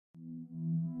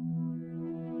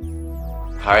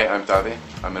Hi, I'm Tade.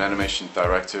 I'm an animation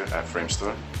director at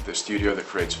Framestore, the studio that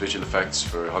creates visual effects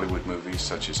for Hollywood movies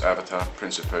such as Avatar,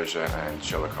 Prince of Persia and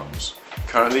Sherlock Holmes.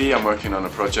 Currently I'm working on a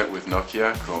project with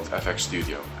Nokia called FX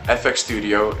Studio. FX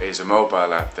Studio is a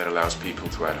mobile app that allows people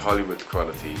to add Hollywood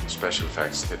quality special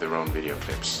effects to their own video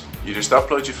clips. You just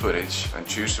upload your footage and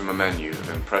choose from a menu of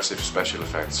impressive special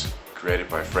effects created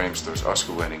by Framestore's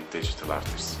Oscar-winning digital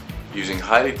artists. Using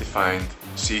highly defined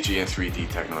CG and 3D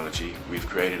technology, we've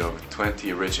created over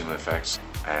 20 original effects,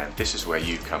 and this is where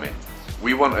you come in.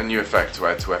 We want a new effect to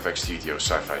add to FX Studio's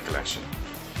sci-fi collection.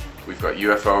 We've got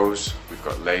UFOs, we've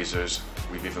got lasers,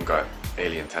 we've even got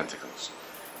alien tentacles.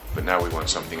 But now we want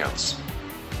something else.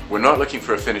 We're not looking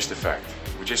for a finished effect.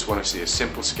 We just want to see a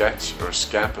simple sketch or a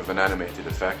scamp of an animated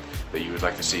effect that you would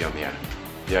like to see on the app.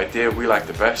 The idea we like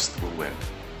the best will win.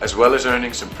 As well as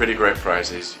earning some pretty great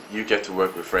prizes, you get to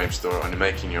work with Framestore on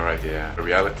making your idea a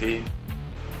reality.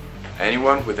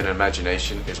 Anyone with an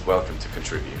imagination is welcome to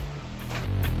contribute.